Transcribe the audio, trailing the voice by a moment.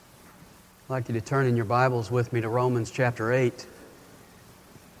I'd like you to turn in your Bibles with me to Romans chapter 8.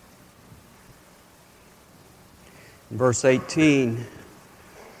 In verse 18,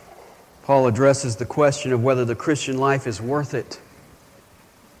 Paul addresses the question of whether the Christian life is worth it.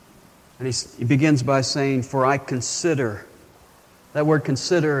 And he begins by saying, "For I consider." That word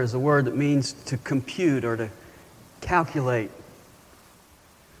consider is a word that means to compute or to calculate.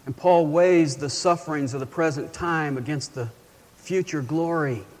 And Paul weighs the sufferings of the present time against the future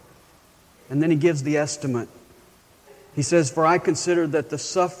glory. And then he gives the estimate. He says, "For I consider that the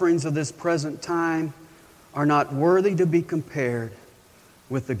sufferings of this present time are not worthy to be compared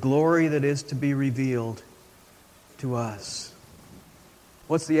with the glory that is to be revealed to us."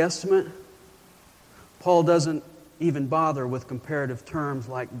 What's the estimate? Paul doesn't even bother with comparative terms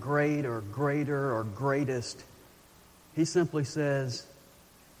like great or greater or greatest. He simply says,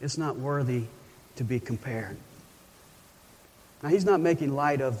 it's not worthy to be compared. Now, he's not making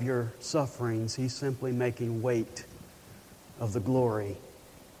light of your sufferings. He's simply making weight of the glory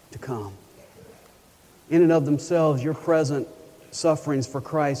to come. In and of themselves, your present sufferings for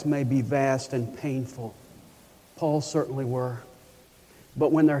Christ may be vast and painful. Paul's certainly were.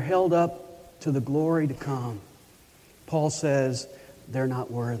 But when they're held up to the glory to come, Paul says they're not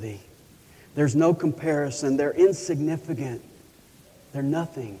worthy. There's no comparison. They're insignificant. They're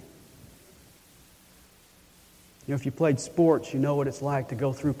nothing. You know, if you played sports, you know what it's like to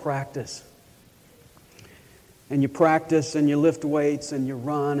go through practice. And you practice and you lift weights and you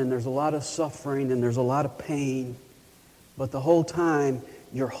run and there's a lot of suffering and there's a lot of pain. But the whole time,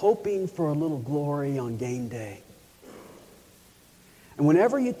 you're hoping for a little glory on game day. And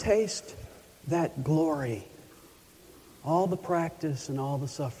whenever you taste that glory, all the practice and all the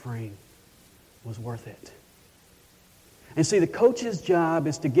suffering was worth it. And see, the coach's job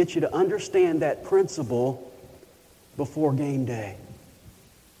is to get you to understand that principle before game day.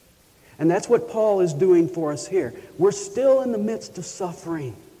 And that's what Paul is doing for us here. We're still in the midst of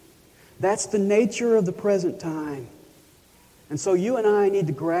suffering. That's the nature of the present time. And so you and I need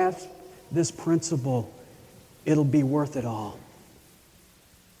to grasp this principle. It'll be worth it all.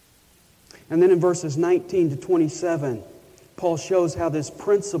 And then in verses 19 to 27, Paul shows how this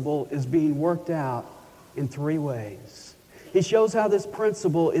principle is being worked out in three ways. He shows how this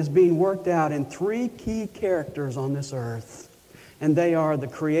principle is being worked out in three key characters on this earth. And they are the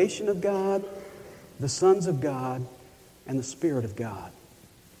creation of God, the sons of God, and the Spirit of God.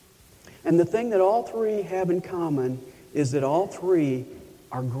 And the thing that all three have in common is that all three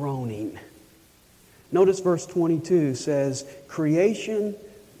are groaning. Notice verse 22 says, creation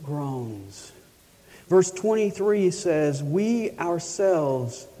groans. Verse 23 says, we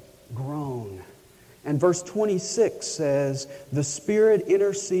ourselves groan. And verse 26 says, the Spirit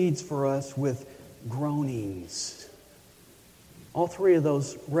intercedes for us with groanings. All three of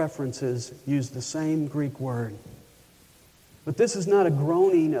those references use the same Greek word. But this is not a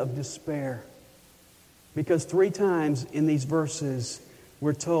groaning of despair. Because three times in these verses,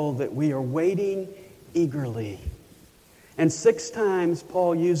 we're told that we are waiting eagerly. And 6 times,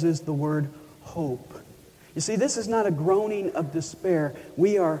 Paul uses the word hope. You see, this is not a groaning of despair.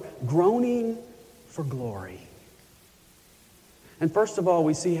 We are groaning for glory. And first of all,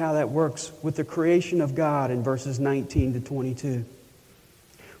 we see how that works with the creation of God in verses 19 to 22.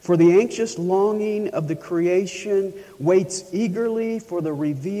 For the anxious longing of the creation waits eagerly for the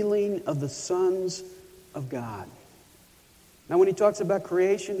revealing of the sons of God. Now, when he talks about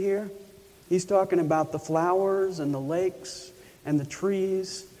creation here, he's talking about the flowers and the lakes and the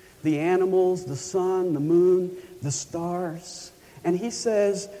trees, the animals, the sun, the moon, the stars. And he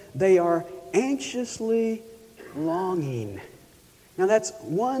says they are anxiously longing. Now that's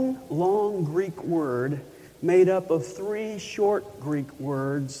one long Greek word made up of 3 short Greek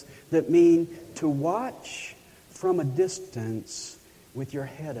words that mean to watch from a distance with your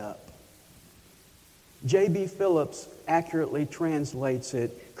head up. J.B. Phillips accurately translates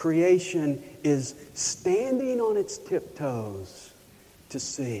it, creation is standing on its tiptoes to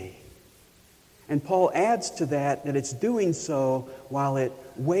see. And Paul adds to that it's doing so while it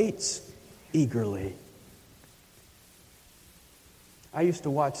waits eagerly. I used to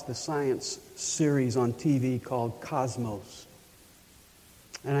watch the science series on TV called Cosmos.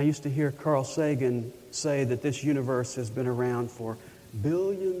 And I used to hear Carl Sagan say that this universe has been around for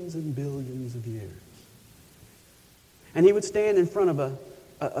billions and billions of years. And he would stand in front of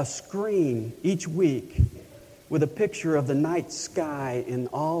a screen each week with a picture of the night sky in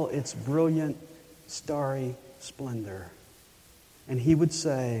all its brilliant, starry splendor. And he would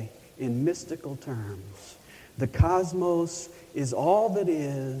say, in mystical terms, the cosmos is all that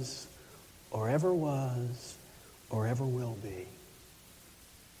is, or ever was, or ever will be.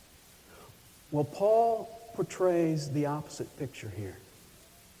 Well, Paul portrays the opposite picture here.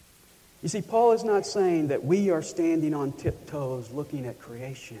 You see, Paul is not saying that we are standing on tiptoes looking at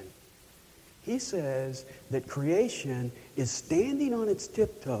creation. He says that creation is standing on its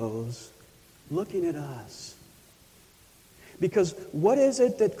tiptoes looking at us. Because what is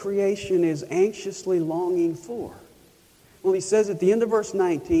it that creation is anxiously longing for? Well, he says at the end of verse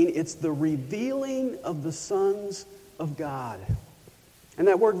 19, it's the revealing of the sons of God. And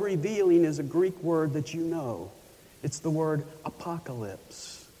that word revealing is a Greek word that you know. It's the word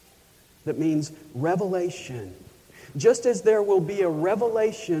apocalypse. That means revelation. Just as there will be a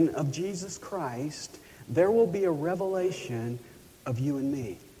revelation of Jesus Christ, there will be a revelation of you and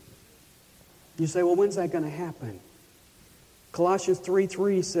me. You say, well, when's that going to happen? Colossians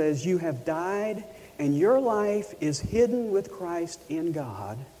 3:3 says, you have died and your life is hidden with Christ in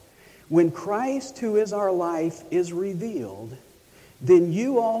God. When Christ, who is our life, is revealed, then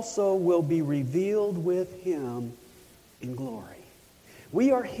you also will be revealed with Him in glory.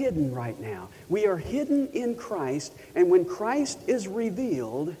 We are hidden right now. We are hidden in Christ, and when Christ is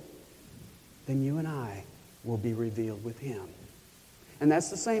revealed, then you and I will be revealed with Him. And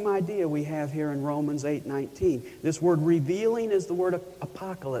that's the same idea we have here in Romans 8:19. This word revealing is the word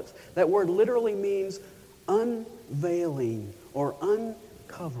apocalypse. That word literally means unveiling or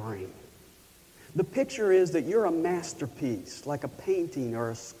uncovering. The picture is that you're a masterpiece, like a painting or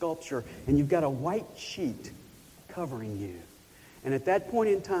a sculpture, and you've got a white sheet covering you. And at that point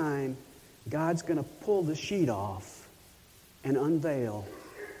in time, God's going to pull the sheet off and unveil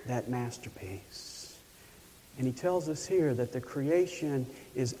that masterpiece. And He tells us here that the creation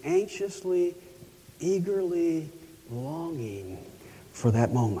is anxiously, eagerly longing for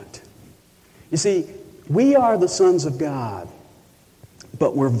that moment. You see, we are the sons of God,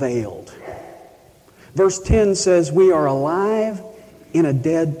 but we're veiled. Verse 10 says we are alive in a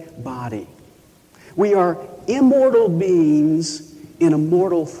dead body. We are immortal beings in a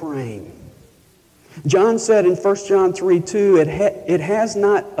mortal frame. John said in 1 John 3:2, it has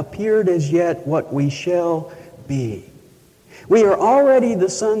not appeared as yet what we shall be. We are already the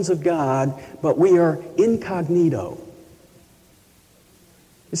sons of God, but we are incognito.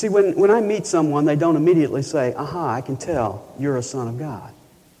 You see, when I meet someone, they don't immediately say, aha, I can tell you're a son of God.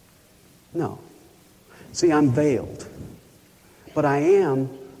 No. See, I'm veiled, but I am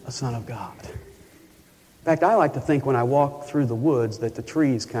a son of God. In fact, I like to think when I walk through the woods that the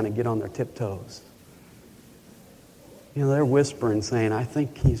trees kind of get on their tiptoes. You know, they're whispering, saying, I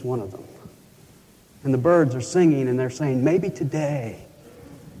think he's one of them. And the birds are singing, and they're saying, maybe today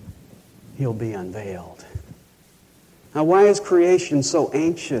he'll be unveiled. Now, why is creation so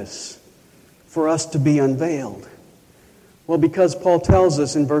anxious for us to be unveiled? Well, because Paul tells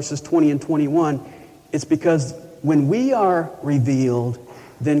us in verses 20 and 21, it's because when we are revealed,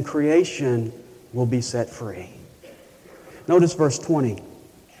 then creation will be set free. Notice verse 20.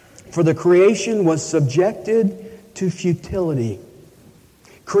 For the creation was subjected to futility.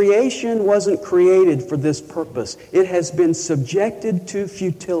 Creation wasn't created for this purpose. It has been subjected to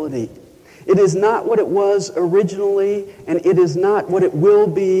futility. It is not what it was originally, and it is not what it will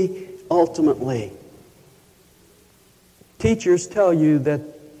be ultimately. Teachers tell you that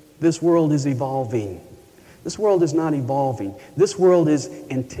this world is evolving. This world is not evolving. This world is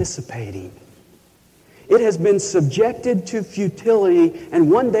anticipating. It has been subjected to futility,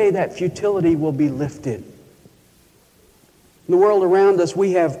 and one day that futility will be lifted. In the world around us,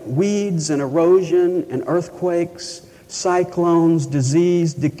 we have weeds and erosion and earthquakes, cyclones,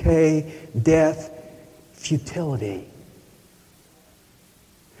 disease, decay, death, futility.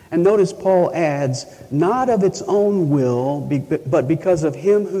 And notice Paul adds, not of its own will, but because of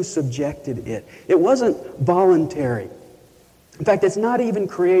Him who subjected it. It wasn't voluntary. In fact, it's not even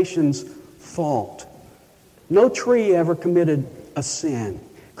creation's fault. No tree ever committed a sin.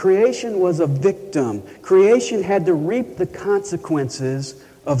 Creation was a victim. Creation had to reap the consequences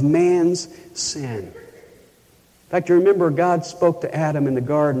of man's sin. In fact, you remember God spoke to Adam in the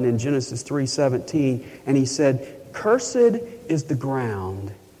garden in Genesis 3:17, and He said, cursed is the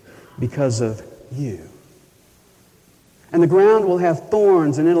ground because of you. And the ground will have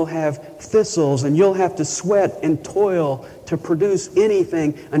thorns, and it'll have thistles, and you'll have to sweat and toil to produce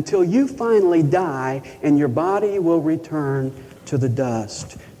anything until you finally die, and your body will return to the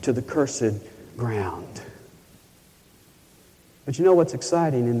dust, to the cursed ground. But you know what's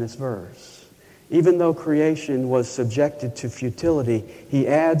exciting in this verse? Even though creation was subjected to futility, he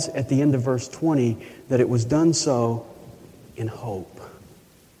adds at the end of verse 20 that it was done so in hope.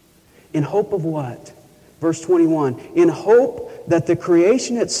 In hope of what? Verse 21, in hope that the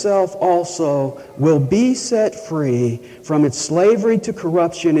creation itself also will be set free from its slavery to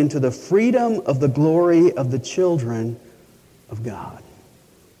corruption into the freedom of the glory of the children of God.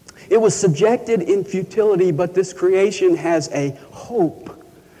 It was subjected in futility, but this creation has a hope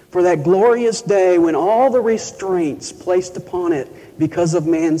for that glorious day when all the restraints placed upon it because of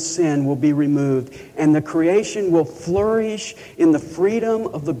man's sin will be removed, and the creation will flourish in the freedom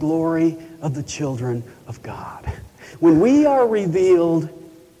of the glory of the children of God. When we are revealed,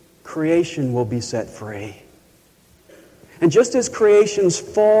 creation will be set free. And just as creation's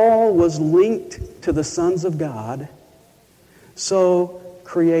fall was linked to the sons of God, so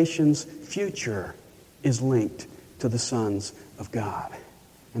creation's future is linked to the sons of God.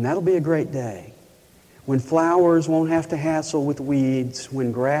 And that'll be a great day when flowers won't have to hassle with weeds,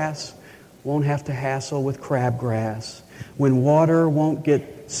 when grass won't have to hassle with crabgrass, when water won't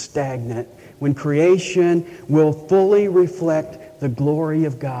get stagnant, when creation will fully reflect the glory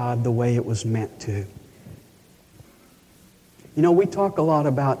of God the way it was meant to. You know, we talk a lot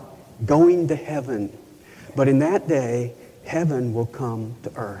about going to heaven, but in that day, heaven will come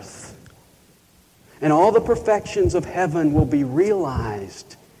to earth. And all the perfections of heaven will be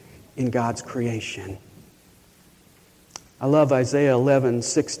realized in God's creation. I love Isaiah 11,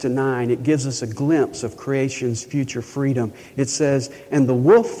 6-9. It gives us a glimpse of creation's future freedom. It says, and the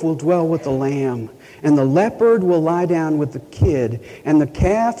wolf will dwell with the lamb, and the leopard will lie down with the kid, and the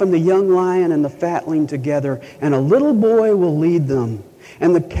calf and the young lion and the fatling together, and a little boy will lead them.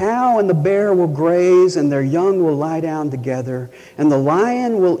 And the cow and the bear will graze, and their young will lie down together. And the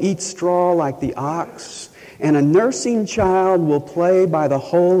lion will eat straw like the ox, and a nursing child will play by the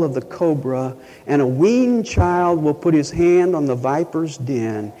hole of the cobra, and a weaned child will put his hand on the viper's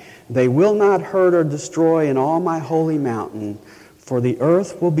den. They will not hurt or destroy in all my holy mountain, for the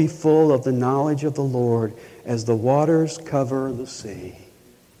earth will be full of the knowledge of the Lord as the waters cover the sea.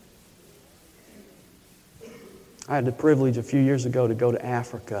 I had the privilege a few years ago to go to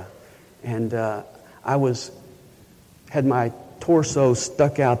Africa, and I had my torso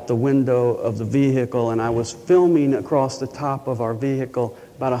stuck out the window of the vehicle, and I was filming across the top of our vehicle.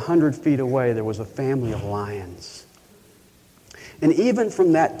 About 100 feet away, there was a family of lions. And even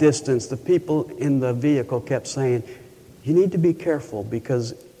from that distance, the people in the vehicle kept saying, you need to be careful,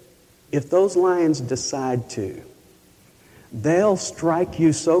 because if those lions decide to, they'll strike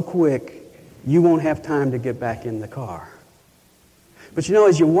you so quick you won't have time to get back in the car. But you know,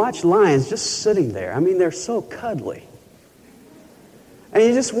 as you watch lions just sitting there, I mean, they're so cuddly. And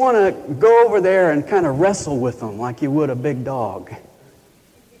you just want to go over there and kind of wrestle with them like you would a big dog.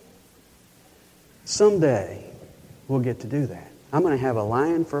 Someday, we'll get to do that. I'm going to have a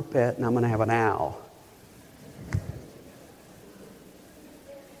lion for a pet, and I'm going to have an owl.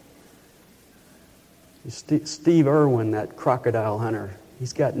 Steve Irwin, that crocodile hunter,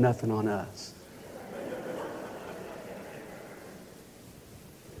 he's got nothing on us.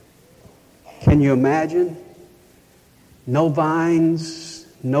 Can you imagine? No vines,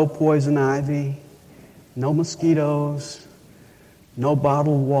 no poison ivy, no mosquitoes, no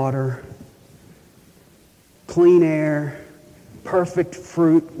bottled water, clean air, perfect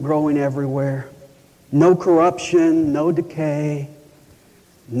fruit growing everywhere, no corruption, no decay,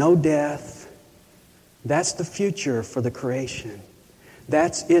 no death. That's the future for the creation.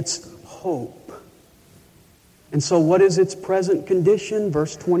 That's its hope. And so what is its present condition?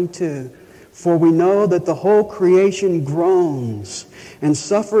 Verse 22. For we know that the whole creation groans and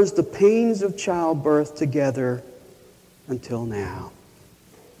suffers the pains of childbirth together until now.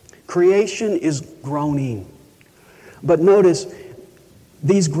 Creation is groaning. But notice,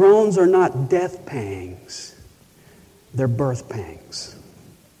 these groans are not death pangs. They're birth pangs.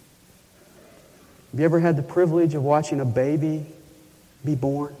 Have you ever had the privilege of watching a baby be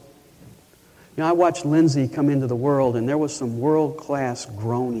born? You know, I watched Lindsay come into the world, and there was some world-class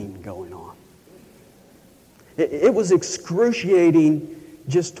groaning going on. It was excruciating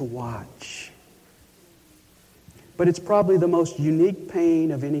just to watch. But it's probably the most unique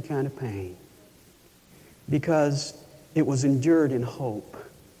pain of any kind of pain, because it was endured in hope.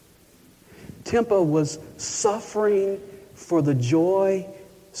 Tempa was suffering for the joy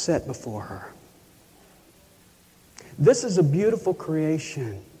set before her. This is a beautiful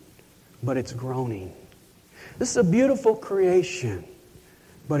creation, but it's groaning. This is a beautiful creation,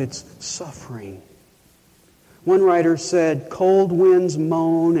 but it's suffering. One writer said, cold winds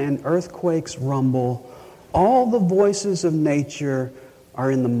moan and earthquakes rumble. All the voices of nature are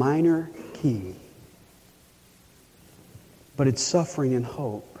in the minor key. But it's suffering in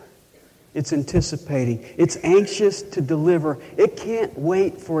hope. It's anticipating. It's anxious to deliver. It can't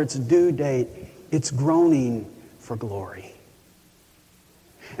wait for its due date. It's groaning for glory.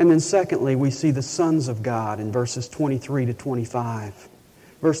 And then secondly, we see the sons of God in verses 23 to 25.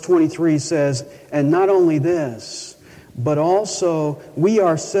 Verse 23 says, "And not only this, but also we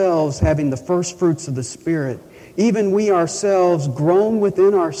ourselves, having the first fruits of the Spirit, even we ourselves groan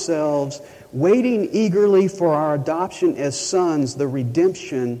within ourselves, waiting eagerly for our adoption as sons, the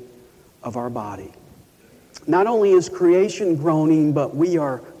redemption of our body." Not only is creation groaning, but we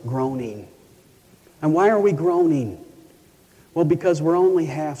are groaning. And why are we groaning? Well, because we're only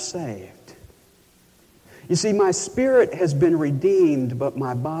half saved. You see, my spirit has been redeemed, but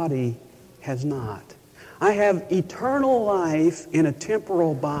my body has not. I have eternal life in a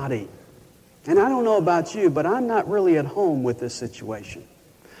temporal body. And I don't know about you, but I'm not really at home with this situation.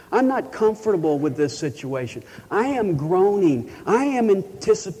 I'm not comfortable with this situation. I am groaning. I am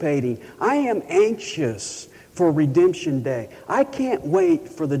anticipating. I am anxious for Redemption Day. I can't wait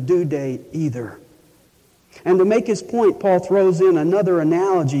for the due date either. And to make his point, Paul throws in another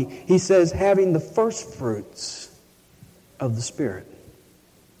analogy. He says, having the first fruits of the Spirit.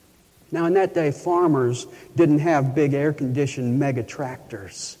 Now, in that day, farmers didn't have big air-conditioned mega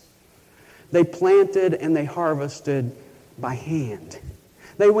tractors. They planted and they harvested by hand.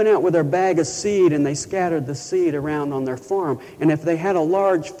 They went out with their bag of seed and they scattered the seed around on their farm. And if they had a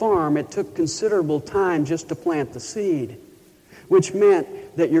large farm, it took considerable time just to plant the seed, which meant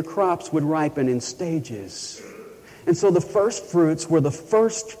that your crops would ripen in stages. And so the first fruits were the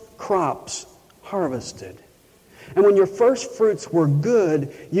first crops harvested. And when your first fruits were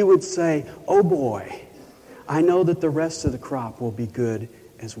good, you would say, "Oh boy, I know that the rest of the crop will be good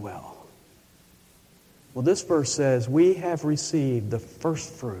as well." Well, this verse says, we have received the first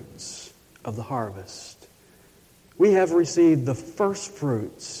fruits of the harvest. We have received the first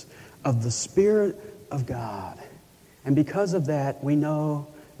fruits of the Spirit of God. And because of that, we know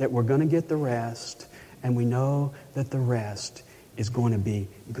that we're going to get the rest, and we know that the rest is going to be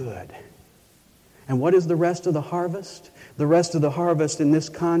good. And what is the rest of the harvest? The rest of the harvest in this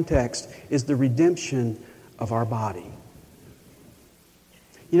context is the redemption of our body.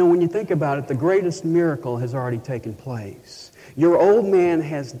 You know, when you think about it, the greatest miracle has already taken place. Your old man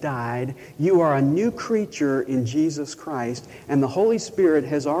has died. You are a new creature in Jesus Christ, and the Holy Spirit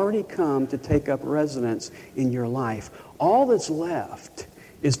has already come to take up residence in your life. All that's left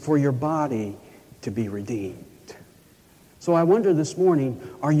is for your body to be redeemed. So I wonder this morning,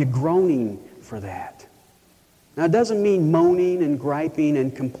 are you groaning for that? Now, it doesn't mean moaning and griping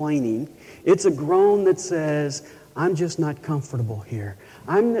and complaining. It's a groan that says, I'm just not comfortable here.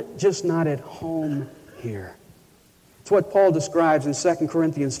 I'm just not at home here. It's what Paul describes in 2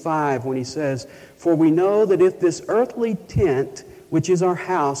 Corinthians 5 when he says, "For we know that if this earthly tent, which is our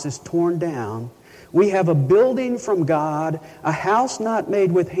house, is torn down, we have a building from God, a house not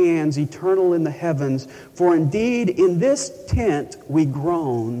made with hands, eternal in the heavens. For indeed in this tent we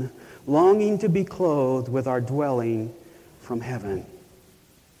groan, longing to be clothed with our dwelling from heaven."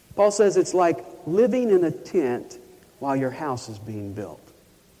 Paul says it's like living in a tent while your house is being built.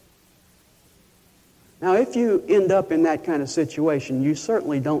 Now, if you end up in that kind of situation, you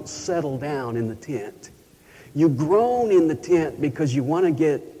certainly don't settle down in the tent. You groan in the tent because you want to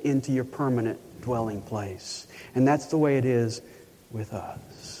get into your permanent dwelling place. And that's the way it is with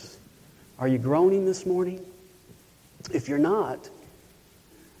us. Are you groaning this morning? If you're not,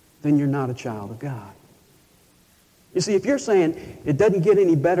 then you're not a child of God. You see, if you're saying it doesn't get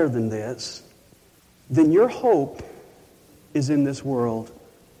any better than this, then your hope is in this world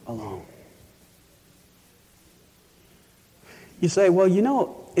alone. You say, well, you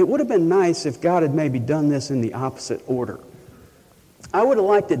know, it would have been nice if God had maybe done this in the opposite order. I would have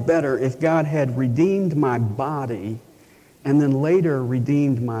liked it better if God had redeemed my body and then later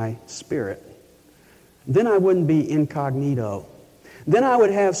redeemed my spirit. Then I wouldn't be incognito. Then I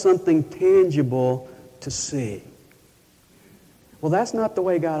would have something tangible to see. Well, that's not the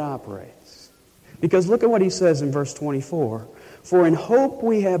way God operates. Because look at what he says in verse 24. "For in hope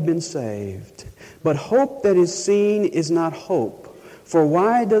we have been saved. But hope that is seen is not hope. For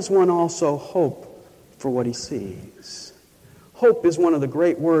why does one also hope for what he sees?" Hope is one of the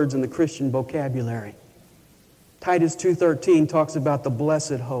great words in the Christian vocabulary. Titus 2:13 talks about the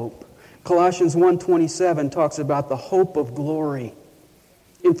blessed hope. Colossians 1:27 talks about the hope of glory.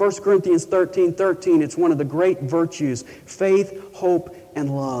 In 1 Corinthians 13:13, it's one of the great virtues, faith, hope,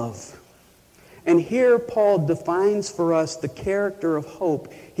 and love. And here Paul defines for us the character of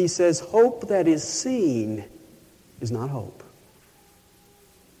hope. He says, hope that is seen is not hope.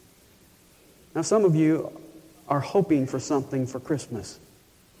 Now, some of you are hoping for something for Christmas.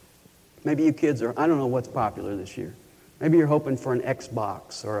 Maybe you kids are, I don't know what's popular this year. Maybe you're hoping for an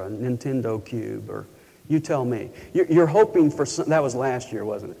Xbox or a Nintendo Cube, or you tell me. You're hoping for that was last year,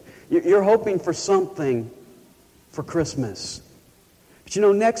 wasn't it? You're hoping for something for Christmas. But you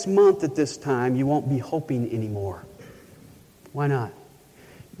know, next month at this time, you won't be hoping anymore. Why not?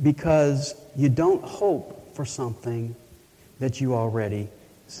 Because you don't hope for something that you already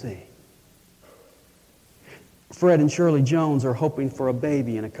see. Fred and Shirley Jones are hoping for a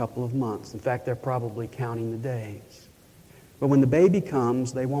baby in a couple of months. In fact, they're probably counting the days. But when the baby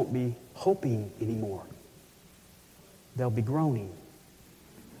comes, they won't be hoping anymore. They'll be groaning.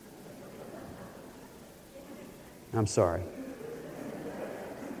 I'm sorry.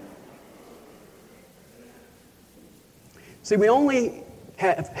 See, we only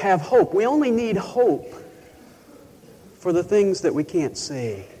have hope. We only need hope for the things that we can't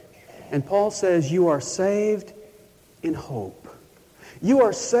see. And Paul says you are saved in hope. You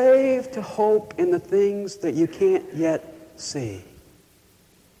are saved to hope in the things that you can't yet see.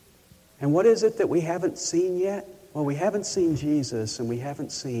 And what is it that we haven't seen yet? Well, we haven't seen Jesus, and we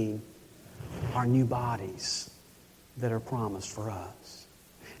haven't seen our new bodies that are promised for us.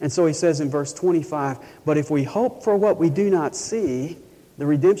 And so he says in verse 25, but if we hope for what we do not see, the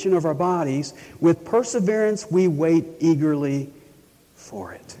redemption of our bodies, with perseverance we wait eagerly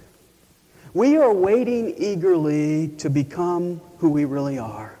for it. We are waiting eagerly to become who we really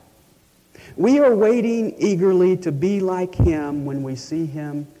are. We are waiting eagerly to be like Him when we see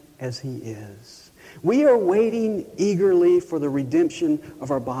Him as He is. We are waiting eagerly for the redemption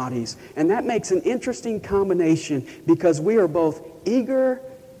of our bodies. And that makes an interesting combination because we are both eager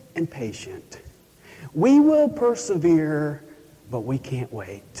and patient. We will persevere, but we can't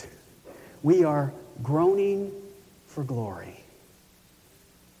wait. We are groaning for glory.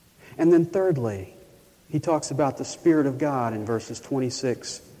 And then thirdly, he talks about the Spirit of God in verses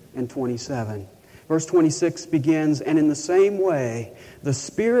 26 and 27. Verse 26 begins, and in the same way, the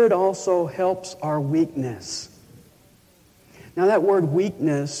Spirit also helps our weakness. Now that word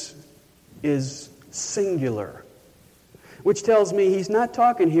weakness is singular, which tells me he's not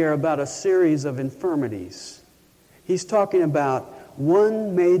talking here about a series of infirmities. He's talking about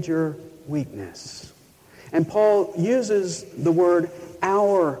one major weakness. And Paul uses the word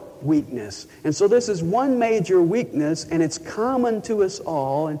our weakness. And so this is one major weakness, and it's common to us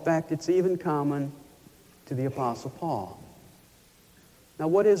all. In fact, it's even common to the Apostle Paul. Now,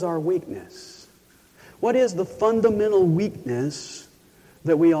 what is our weakness? What is the fundamental weakness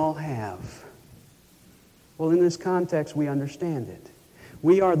that we all have? Well, in this context, we understand it.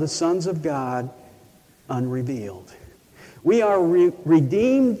 We are the sons of God unrevealed. We are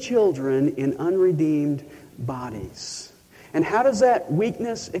redeemed children in unredeemed bodies. And how does that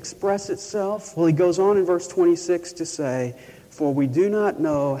weakness express itself? Well, he goes on in verse 26 to say, for we do not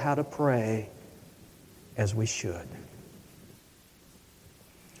know how to pray as we should.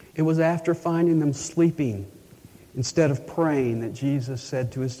 It was after finding them sleeping instead of praying that Jesus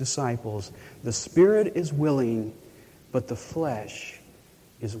said to His disciples, the spirit is willing, but the flesh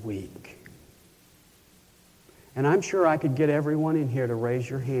is weak. And I'm sure I could get everyone in here to raise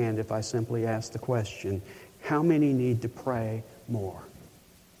your hand if I simply asked the question, how many need to pray more?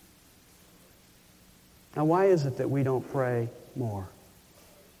 Now, why is it that we don't pray more?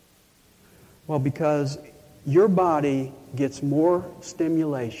 Well, because your body gets more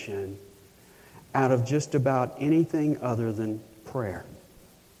stimulation out of just about anything other than prayer.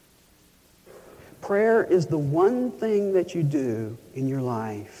 Prayer is the one thing that you do in your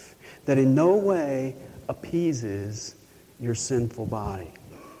life that in no way appeases your sinful body.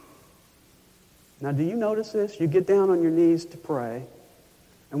 Now, do you notice this? You get down on your knees to pray,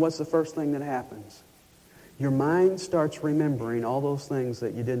 and what's the first thing that happens? Your mind starts remembering all those things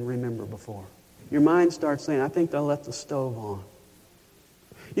that you didn't remember before. Your mind starts saying, I think they'll let the stove on.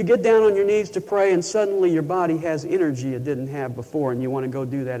 You get down on your knees to pray, and suddenly your body has energy it didn't have before, and you want to go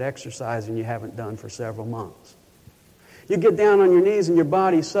do that exercise and you haven't done for several months. You get down on your knees, and your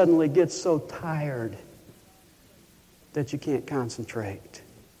body suddenly gets so tired that you can't concentrate.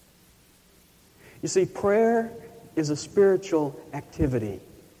 You see, prayer is a spiritual activity,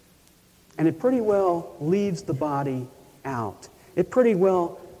 and it pretty well leaves the body out. It pretty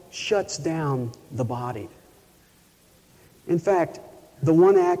well shuts down the body. In fact, the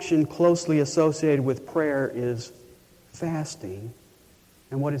one action closely associated with prayer is fasting.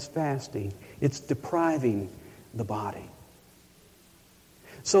 And what is fasting? It's depriving the body.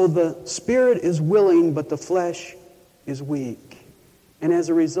 So the spirit is willing, but the flesh is weak. And as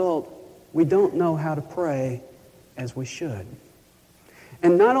a result, we don't know how to pray as we should.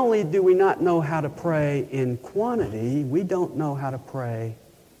 And not only do we not know how to pray in quantity, we don't know how to pray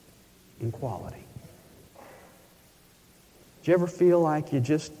in quality. Do you ever feel like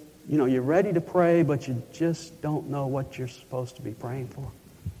you're ready to pray, but you just don't know what you're supposed to be praying for?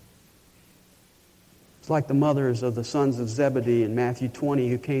 It's like the mothers of the sons of Zebedee in Matthew 20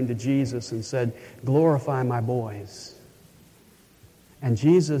 who came to Jesus and said, "Glorify my boys." And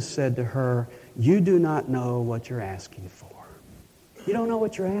Jesus said to her, "You do not know what you're asking for." You don't know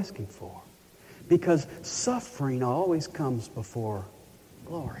what you're asking for. Because suffering always comes before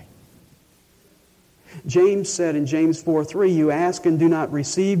glory. James said in James 4:3, "You ask and do not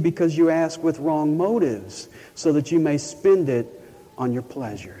receive because you ask with wrong motives, so that you may spend it on your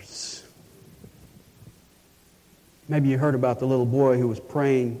pleasures." Maybe you heard about the little boy who was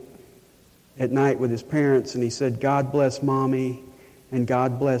praying at night with his parents, and he said, "God bless Mommy, and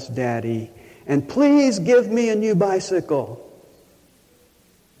God bless Daddy, and please give me a new bicycle."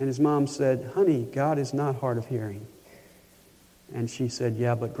 And his mom said, "Honey, God is not hard of hearing." And she said,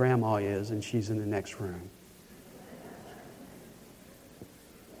 "Yeah, but Grandma is, and she's in the next room."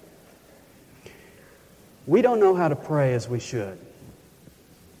 We don't know how to pray as we should.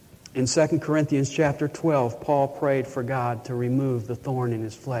 In 2 Corinthians chapter 12, Paul prayed for God to remove the thorn in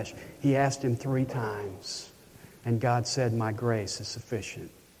his flesh. He asked him 3 times, and God said, "My grace is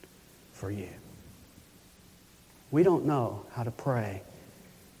sufficient for you." We don't know how to pray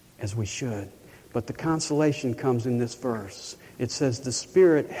as we should, but the consolation comes in this verse. It says, "The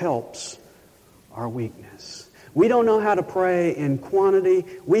Spirit helps our weakness." We don't know how to pray in quantity.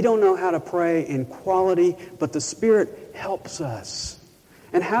 We don't know how to pray in quality, but the Spirit helps us.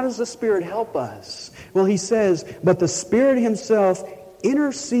 And how does the Spirit help us? Well, he says, "But the Spirit Himself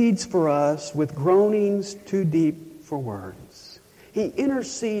intercedes for us with groanings too deep for words." He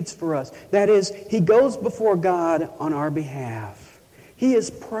intercedes for us. That is, He goes before God on our behalf. He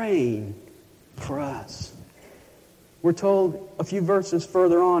is praying for us. We're told a few verses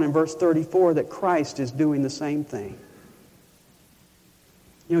further on in verse 34 that Christ is doing the same thing.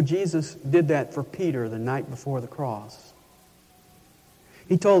 You know, Jesus did that for Peter the night before the cross.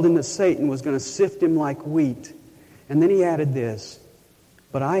 He told him that Satan was going to sift him like wheat. And then he added this,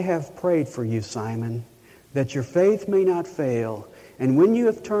 "But I have prayed for you, Simon, that your faith may not fail. And when you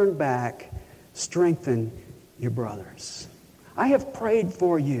have turned back, strengthen your brothers." I have prayed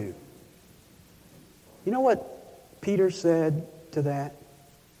for you. You know what Peter said to that?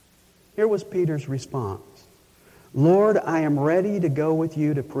 Here was Peter's response. "Lord, I am ready to go with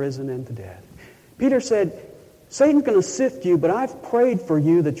you to prison and to death." Peter said, "Satan's going to sift you, but I've prayed for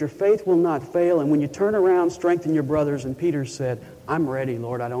you that your faith will not fail. And when you turn around, strengthen your brothers." And Peter said, "I'm ready,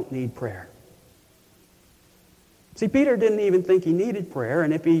 Lord. I don't need prayer." See, Peter didn't even think he needed prayer.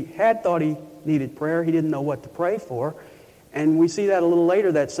 And if he had thought he needed prayer, he didn't know what to pray for. And we see that a little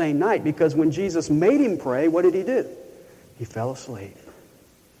later that same night, because when Jesus made him pray, what did he do? He fell asleep.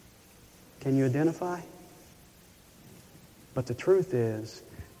 Can you identify? But the truth is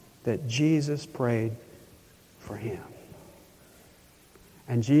that Jesus prayed for him.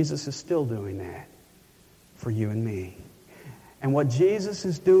 And Jesus is still doing that for you and me. And what Jesus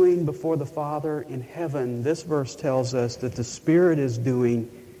is doing before the Father in heaven, this verse tells us that the Spirit is doing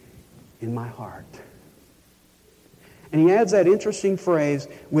in my heart. And he adds that interesting phrase,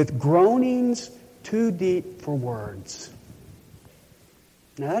 "with groanings too deep for words."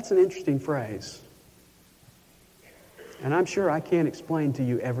 Now that's an interesting phrase. And I'm sure I can't explain to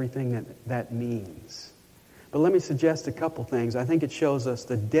you everything that means. But let me suggest a couple things. I think it shows us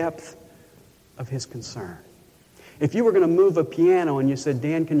the depth of his concern. If you were going to move a piano and you said,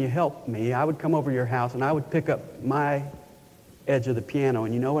 "Dan, can you help me?" I would come over to your house and I would pick up my edge of the piano.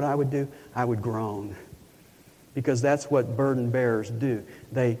 And you know what I would do? I would groan. Because that's what burden bearers do.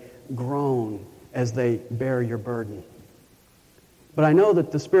 They groan as they bear your burden. But I know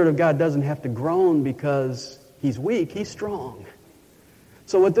that the Spirit of God doesn't have to groan because He's weak. He's strong.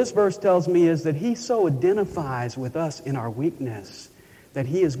 So what this verse tells me is that He so identifies with us in our weakness that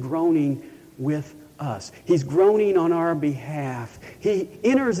He is groaning with us. He's groaning on our behalf. He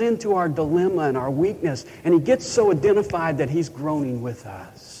enters into our dilemma and our weakness, and He gets so identified that He's groaning with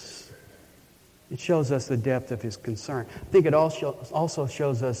us. It shows us the depth of His concern. I think it also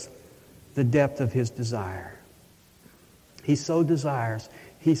shows us the depth of His desire. He so desires,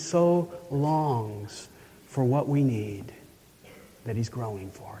 He so longs for what we need that He's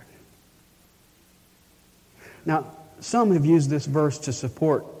groaning for it. Now, some have used this verse to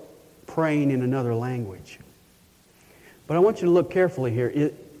support praying in another language. But I want you to look carefully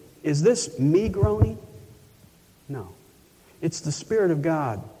here. Is this me groaning? No. It's the Spirit of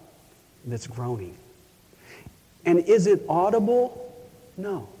God that's groaning. And is it audible?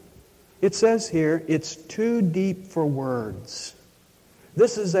 No. It says here, it's too deep for words.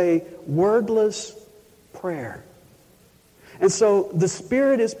 This is a wordless prayer. And so the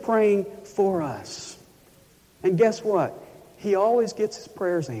Spirit is praying for us. And guess what? He always gets his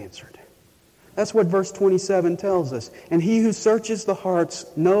prayers answered. That's what verse 27 tells us. And he who searches the hearts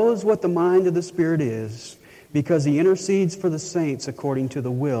knows what the mind of the Spirit is, because he intercedes for the saints according to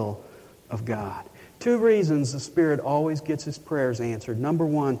the will of God. 2 reasons the Spirit always gets his prayers answered. Number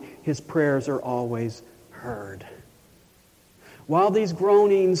 1, his prayers are always heard. While these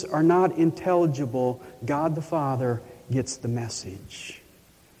groanings are not intelligible, God the Father gets the message.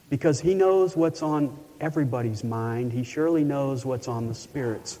 Because he knows what's on everybody's mind. He surely knows what's on the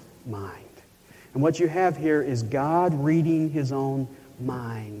Spirit's mind. And what you have here is God reading his own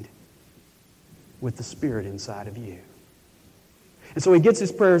mind with the Spirit inside of you. And so he gets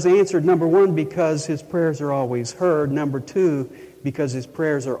his prayers answered, number 1, because his prayers are always heard. Number 2, because his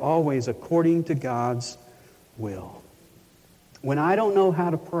prayers are always according to God's will. When I don't know how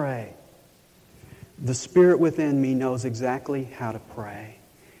to pray, the Spirit within me knows exactly how to pray,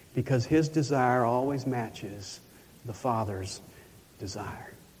 because his desire always matches the Father's desire.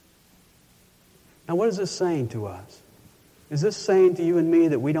 Now, what is this saying to us? Is this saying to you and me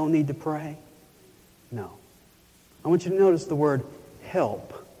that we don't need to pray? No. I want you to notice the word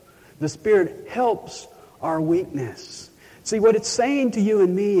help. The Spirit helps our weakness. See, what it's saying to you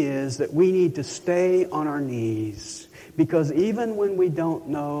and me is that we need to stay on our knees, because even when we don't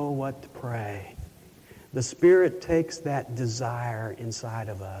know what to pray, the Spirit takes that desire inside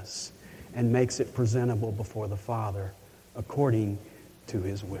of us and makes it presentable before the Father according to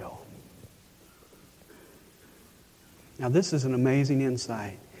his will. Now, this is an amazing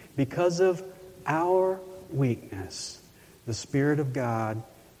insight. Because of our weakness, the Spirit of God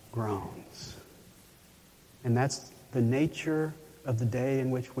groans. And that's the nature of the day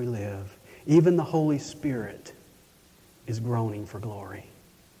in which we live. Even the Holy Spirit is groaning for glory.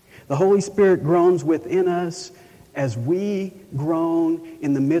 The Holy Spirit groans within us as we groan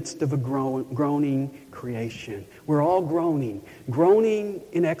in the midst of a groaning creation. We're all groaning. Groaning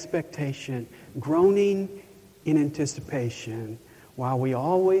in expectation. Groaning in anticipation, while we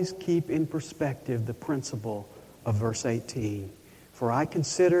always keep in perspective the principle of verse 18. For I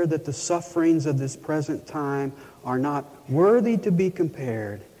consider that the sufferings of this present time are not worthy to be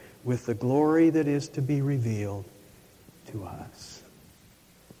compared with the glory that is to be revealed to us.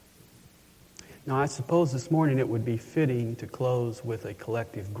 Now, I suppose this morning it would be fitting to close with a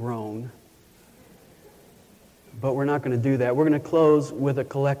collective groan, but we're not going to do that. We're going to close with a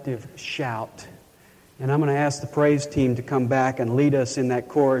collective shout. And I'm going to ask the praise team to come back and lead us in that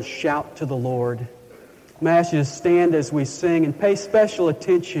chorus, Shout to the Lord. I'm going to ask you to stand as we sing and pay special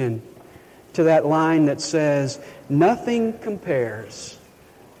attention to that line that says, nothing compares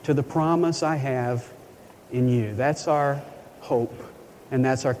to the promise I have in you. That's our hope, and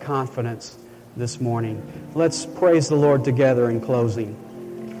that's our confidence this morning. Let's praise the Lord together in closing.